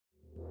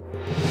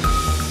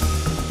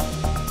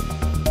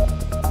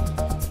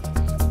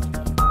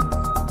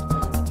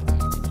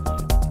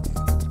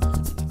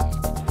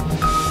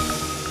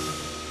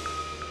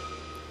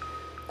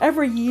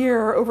every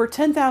year, over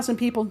 10,000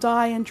 people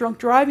die in drunk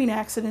driving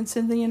accidents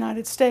in the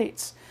United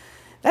States.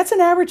 That's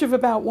an average of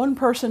about one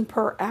person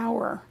per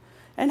hour,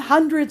 and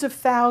hundreds of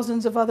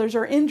thousands of others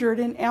are injured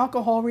in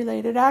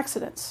alcohol-related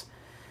accidents.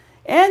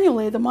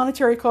 Annually, the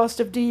monetary cost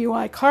of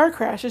DUI car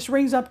crashes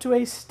rings up to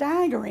a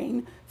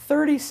staggering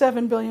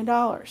 $37 billion.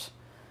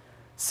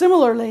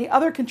 Similarly,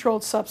 other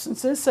controlled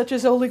substances, such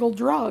as illegal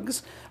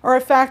drugs, are a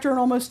factor in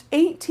almost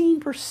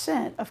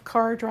 18% of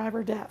car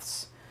driver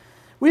deaths.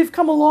 We've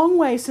come a long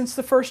way since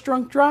the first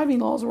drunk driving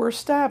laws were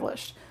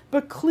established,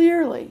 but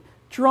clearly,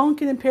 drunk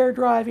and impaired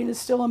driving is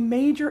still a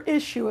major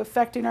issue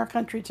affecting our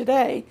country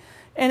today,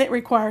 and it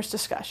requires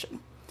discussion.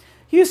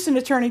 Houston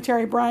Attorney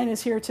Terry Bryant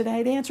is here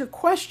today to answer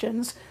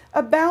questions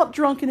about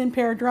drunk and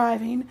impaired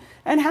driving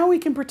and how we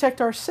can protect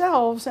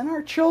ourselves and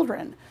our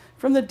children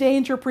from the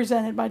danger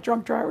presented by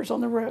drunk drivers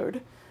on the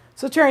road.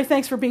 So Terry,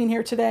 thanks for being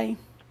here today.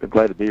 I'm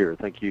glad to be here.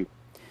 Thank you.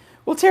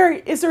 Well,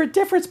 Terry, is there a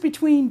difference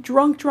between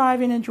drunk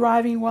driving and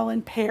driving while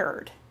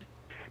impaired?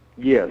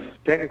 Yes,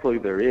 technically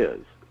there is.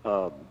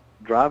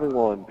 Driving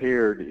while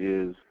impaired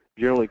is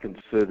generally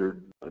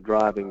considered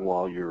driving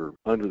while you're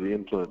under the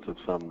influence of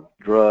some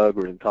drug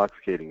or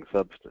intoxicating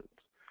substance,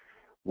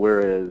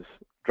 whereas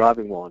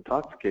driving while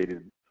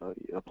intoxicated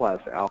applies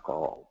to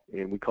alcohol,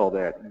 and we call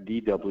that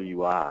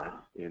DWI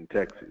in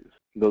Texas.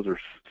 Those are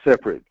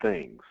separate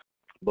things.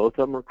 Both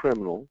of them are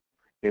criminal,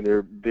 and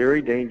they're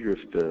very dangerous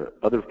to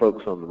other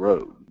folks on the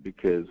road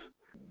because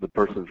the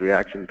person's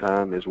reaction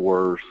time is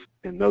worse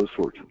and those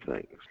sorts of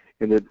things.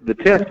 And the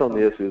test on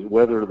this is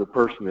whether the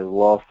person has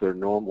lost their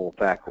normal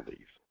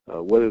faculties,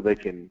 whether they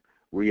can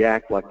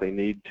react like they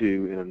need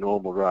to in a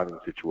normal driving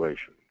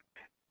situation.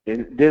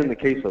 And then in the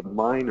case of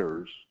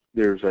minors,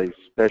 there's a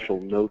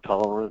special no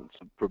tolerance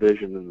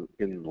provision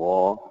in the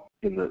law,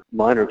 and the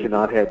minor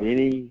cannot have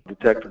any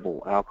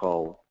detectable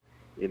alcohol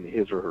in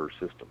his or her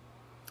system.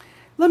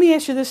 Let me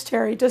ask you this,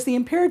 Terry. Does the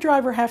impaired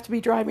driver have to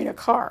be driving a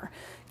car?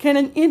 Can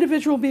an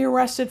individual be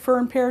arrested for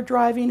impaired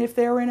driving if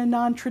they're in a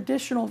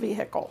non-traditional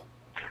vehicle?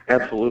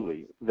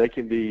 Absolutely. They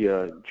can be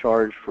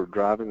charged for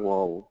driving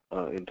while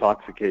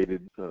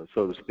intoxicated,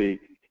 so to speak,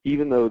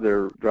 even though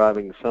they're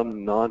driving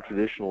some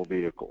non-traditional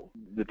vehicle.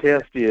 The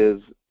test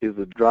is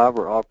the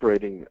driver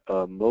operating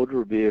a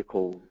motor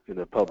vehicle in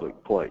a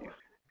public place?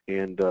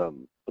 And a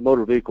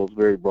motor vehicle is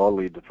very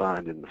broadly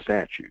defined in the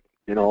statute.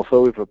 And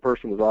also, if a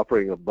person was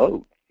operating a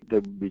boat, they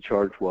would be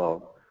charged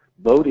while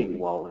boating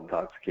while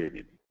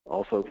intoxicated.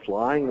 Also,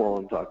 flying while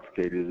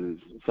intoxicated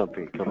is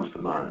something that comes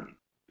to mind.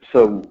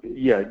 So,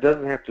 yeah, it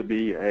doesn't have to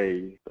be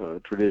a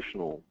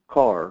traditional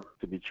car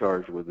to be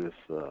charged with this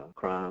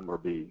crime or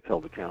be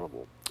held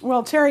accountable.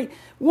 Well, Terry,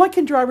 what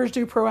can drivers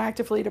do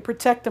proactively to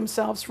protect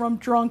themselves from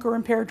drunk or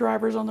impaired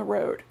drivers on the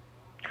road?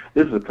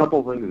 There's a couple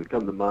of things that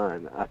come to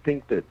mind. I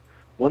think that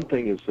one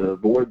thing is to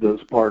avoid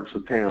those parts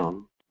of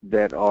town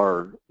that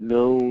are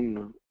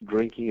known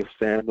drinking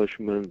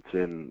establishments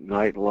and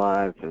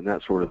nightlife and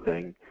that sort of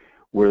thing,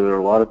 where there are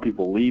a lot of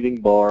people leaving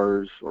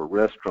bars or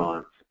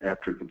restaurants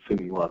after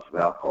consuming lots of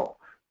alcohol.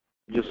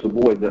 Just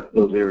avoid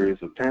those areas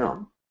of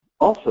town.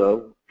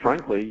 Also,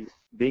 frankly,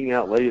 being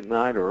out late at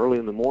night or early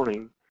in the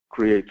morning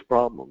creates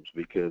problems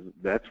because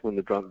that's when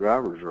the drunk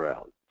drivers are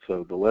out.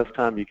 So the less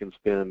time you can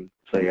spend,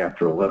 say,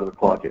 after 11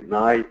 o'clock at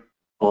night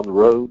on the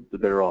road, the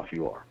better off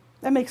you are.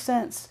 That makes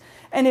sense.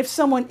 And if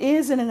someone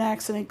is in an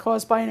accident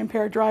caused by an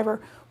impaired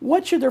driver,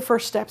 what should their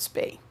first steps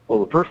be?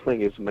 Well, the first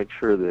thing is to make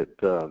sure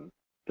that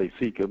they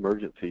seek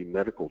emergency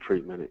medical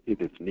treatment if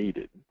it's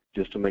needed,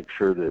 just to make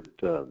sure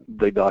that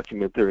they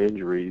document their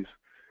injuries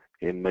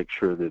and make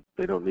sure that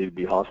they don't need to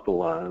be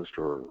hospitalized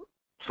or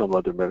some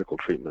other medical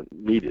treatment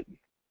needed.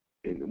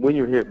 And when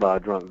you're hit by a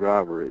drunk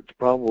driver, it's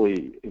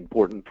probably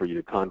important for you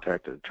to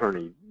contact an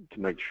attorney to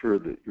make sure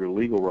that your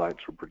legal rights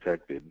are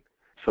protected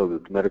so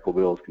that the medical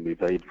bills can be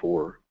paid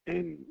for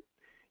and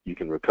you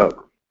can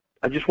recover.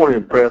 I just want to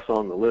impress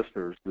on the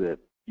listeners that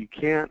you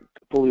can't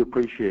fully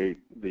appreciate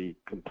the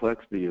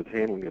complexity of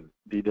handling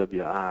a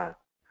DWI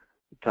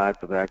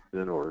type of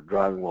accident or a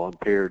driving while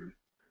impaired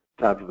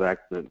type of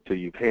accident until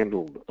you've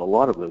handled a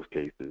lot of those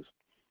cases.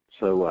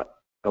 So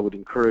I would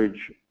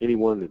encourage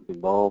anyone that's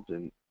involved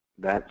in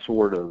that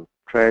sort of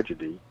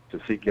tragedy to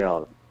seek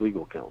out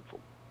legal counsel.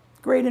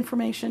 Great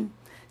information.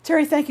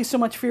 Terry, thank you so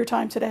much for your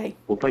time today.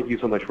 Well, thank you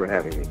so much for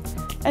having me.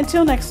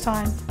 Until next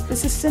time,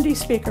 this is Cindy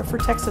Speaker for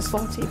Texas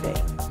Law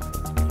TV.